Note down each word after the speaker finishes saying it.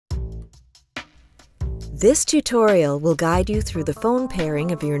This tutorial will guide you through the phone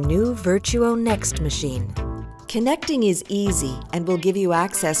pairing of your new Vertuo Next machine. Connecting is easy and will give you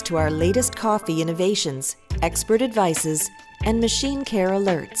access to our latest coffee innovations, expert advices, and machine care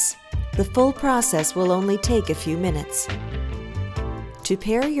alerts. The full process will only take a few minutes. To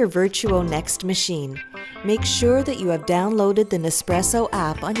pair your Vertuo Next machine, make sure that you have downloaded the Nespresso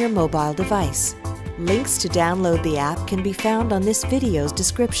app on your mobile device. Links to download the app can be found on this video's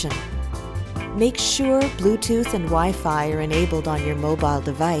description. Make sure Bluetooth and Wi-Fi are enabled on your mobile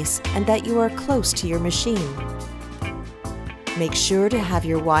device and that you are close to your machine. Make sure to have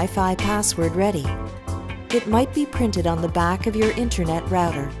your Wi-Fi password ready. It might be printed on the back of your internet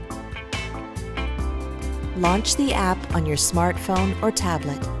router. Launch the app on your smartphone or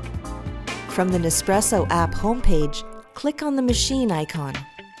tablet. From the Nespresso app homepage, click on the machine icon.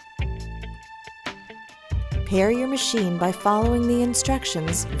 Pair your machine by following the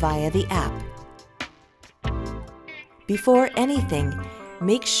instructions via the app. Before anything,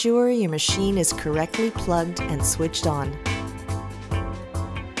 make sure your machine is correctly plugged and switched on.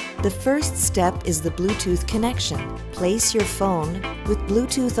 The first step is the Bluetooth connection. Place your phone with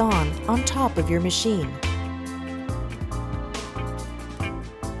Bluetooth on top of your machine.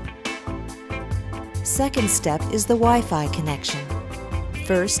 Second step is the Wi-Fi connection.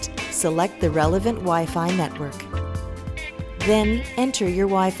 First, select the relevant Wi-Fi network. Then, enter your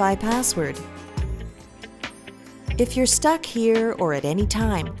Wi-Fi password. If you're stuck here or at any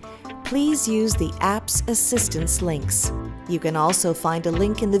time, please use the app's assistance links. You can also find a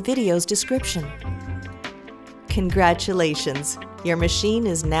link in the video's description. Congratulations! Your machine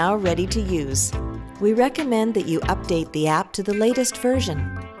is now ready to use. We recommend that you update the app to the latest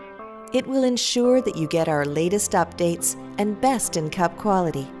version. It will ensure that you get our latest updates and best in cup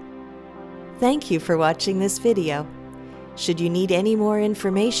quality. Thank you for watching this video. Should you need any more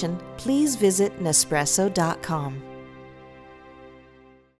information, please visit Nespresso.com.